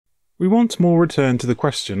We once more return to the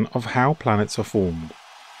question of how planets are formed.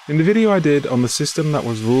 In the video I did on the system that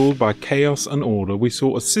was ruled by chaos and order, we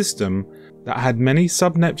saw a system that had many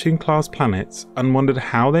sub-Neptune class planets and wondered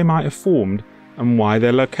how they might have formed and why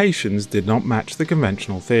their locations did not match the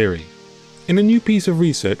conventional theory. In a new piece of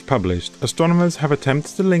research published, astronomers have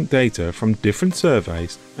attempted to link data from different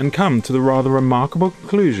surveys and come to the rather remarkable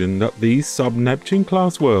conclusion that these sub-Neptune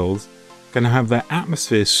class worlds can have their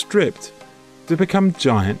atmospheres stripped to become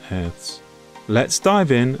giant Earths. Let's dive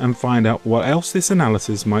in and find out what else this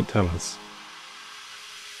analysis might tell us.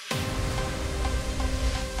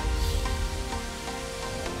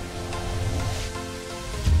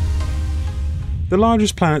 The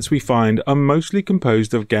largest planets we find are mostly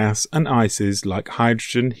composed of gas and ices like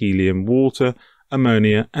hydrogen, helium, water,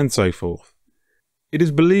 ammonia, and so forth. It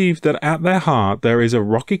is believed that at their heart there is a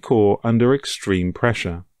rocky core under extreme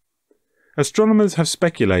pressure. Astronomers have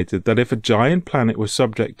speculated that if a giant planet was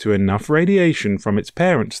subject to enough radiation from its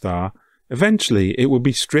parent star, eventually it would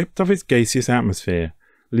be stripped of its gaseous atmosphere,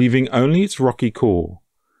 leaving only its rocky core.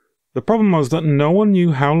 The problem was that no one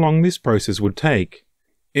knew how long this process would take.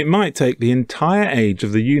 It might take the entire age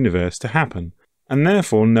of the universe to happen, and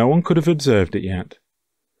therefore no one could have observed it yet.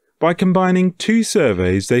 By combining two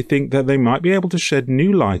surveys, they think that they might be able to shed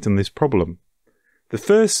new light on this problem. The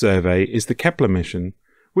first survey is the Kepler mission,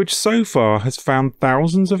 which so far has found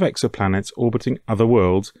thousands of exoplanets orbiting other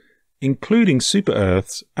worlds, including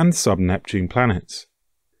super-Earths and sub-Neptune planets.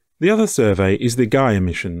 The other survey is the Gaia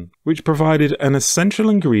mission, which provided an essential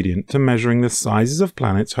ingredient to measuring the sizes of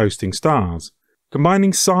planets hosting stars.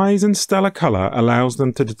 Combining size and stellar colour allows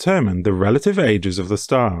them to determine the relative ages of the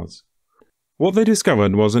stars. What they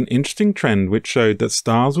discovered was an interesting trend which showed that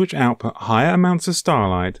stars which output higher amounts of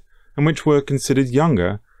starlight and which were considered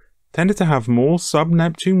younger tended to have more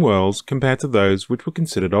sub-Neptune worlds compared to those which were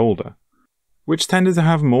considered older, which tended to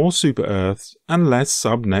have more super-Earths and less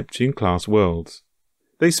sub-Neptune class worlds.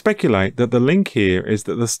 They speculate that the link here is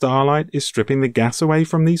that the starlight is stripping the gas away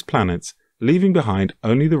from these planets, leaving behind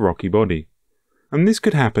only the rocky body. And this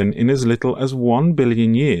could happen in as little as 1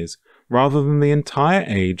 billion years, rather than the entire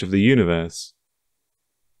age of the universe.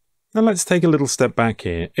 Now let's take a little step back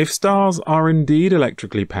here. If stars are indeed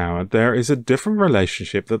electrically powered, there is a different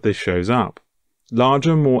relationship that this shows up.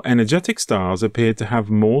 Larger, more energetic stars appear to have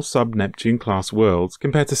more sub-Neptune class worlds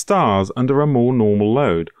compared to stars under a more normal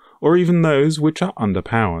load, or even those which are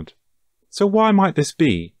underpowered. So why might this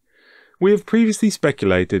be? We have previously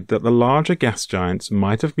speculated that the larger gas giants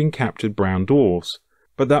might have been captured brown dwarfs,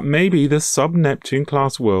 but that maybe the sub-Neptune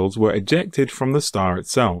class worlds were ejected from the star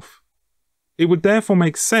itself. It would therefore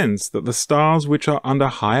make sense that the stars which are under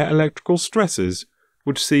higher electrical stresses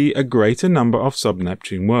would see a greater number of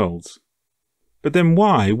sub-Neptune worlds. But then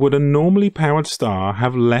why would a normally powered star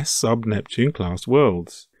have less sub-Neptune class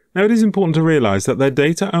worlds? Now it is important to realise that their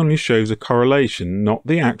data only shows a correlation, not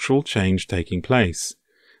the actual change taking place.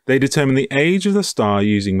 They determine the age of the star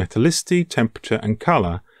using metallicity, temperature and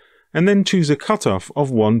colour, and then choose a cutoff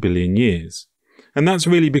of 1 billion years. And that's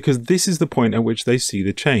really because this is the point at which they see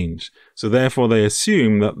the change, so therefore they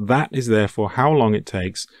assume that that is therefore how long it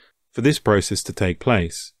takes for this process to take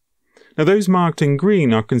place. Now those marked in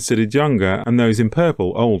green are considered younger and those in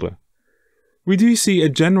purple older. We do see a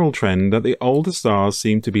general trend that the older stars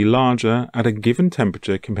seem to be larger at a given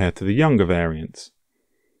temperature compared to the younger variants.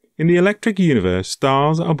 In the electric universe,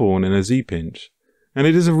 stars are born in a Z-pinch, and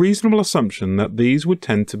it is a reasonable assumption that these would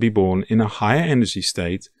tend to be born in a higher energy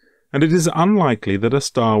state, and it is unlikely that a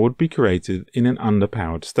star would be created in an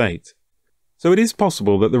underpowered state. So it is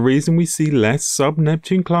possible that the reason we see less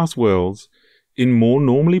sub-Neptune class worlds in more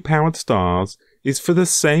normally powered stars is for the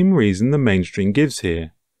same reason the mainstream gives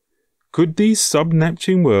here. Could these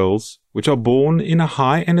sub-Neptune worlds, which are born in a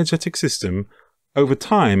high energetic system, over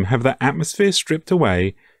time have their atmosphere stripped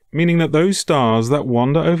away, meaning that those stars that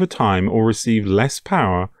wander over time or receive less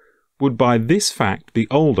power would by this fact be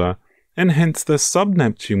older, and hence the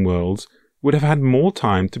sub-Neptune worlds would have had more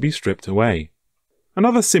time to be stripped away.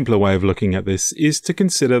 Another simpler way of looking at this is to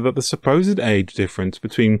consider that the supposed age difference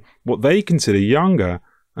between what they consider younger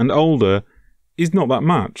and older is not that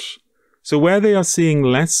much. So where they are seeing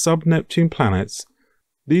less sub-Neptune planets,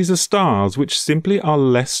 these are stars which simply are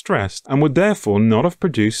less stressed and would therefore not have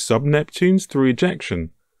produced sub-Neptunes through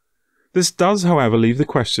ejection. This does, however, leave the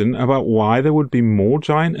question about why there would be more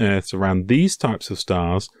giant Earths around these types of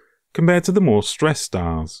stars compared to the more stressed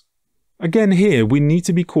stars. Again here we need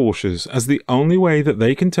to be cautious, as the only way that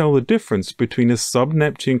they can tell the difference between a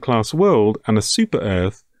sub-Neptune class world and a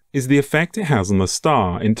super-Earth is the effect it has on the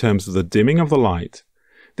star in terms of the dimming of the light.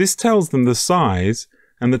 This tells them the size,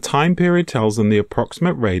 and the time period tells them the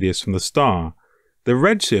approximate radius from the star, The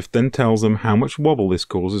redshift then tells them how much wobble this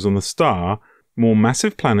causes on the star. More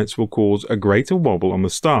massive planets will cause a greater wobble on the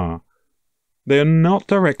star. They are not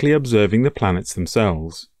directly observing the planets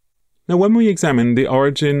themselves. Now, when we examined the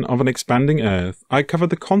origin of an expanding Earth, I covered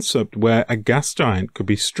the concept where a gas giant could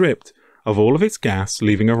be stripped of all of its gas,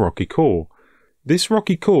 leaving a rocky core. This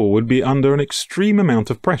rocky core would be under an extreme amount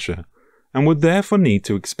of pressure, and would therefore need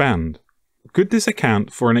to expand. Could this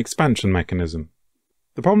account for an expansion mechanism?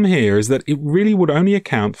 The problem here is that it really would only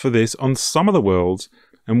account for this on some of the worlds,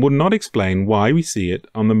 and would not explain why we see it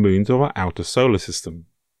on the moons of our outer solar system.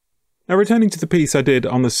 Now, returning to the piece I did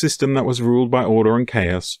on the system that was ruled by order and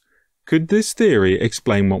chaos, could this theory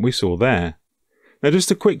explain what we saw there? Now,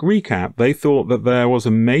 just a quick recap, they thought that there was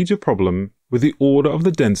a major problem with the order of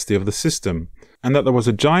the density of the system, and that there was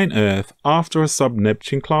a giant Earth after a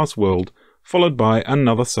sub-Neptune class world, followed by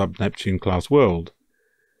another sub-Neptune class world.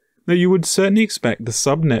 Now, you would certainly expect the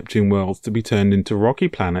sub-Neptune worlds to be turned into rocky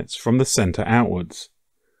planets from the centre outwards,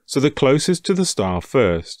 so the closest to the star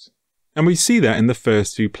first. And we see that in the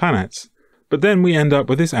first few planets, but then we end up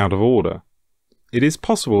with this out of order. It is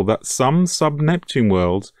possible that some sub-Neptune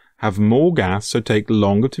worlds have more gas, so take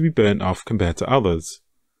longer to be burnt off compared to others.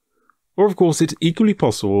 Or of course, it's equally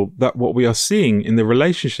possible that what we are seeing in the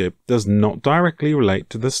relationship does not directly relate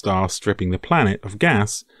to the star stripping the planet of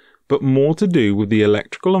gas, but more to do with the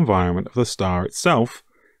electrical environment of the star itself,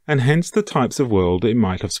 and hence the types of world it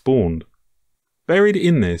might have spawned. Buried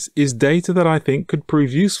in this is data that I think could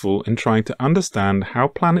prove useful in trying to understand how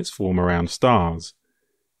planets form around stars.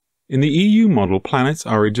 In the EU model, planets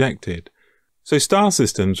are ejected, so star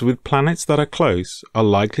systems with planets that are close are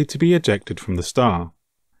likely to be ejected from the star.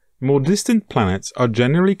 More distant planets are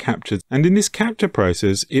generally captured, and in this capture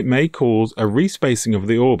process it may cause a respacing of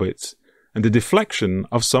the orbits and a deflection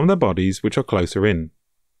of some of the bodies which are closer in.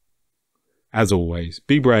 As always,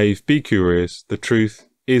 be brave, be curious, the truth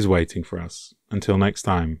is waiting for us. Until next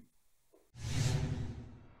time.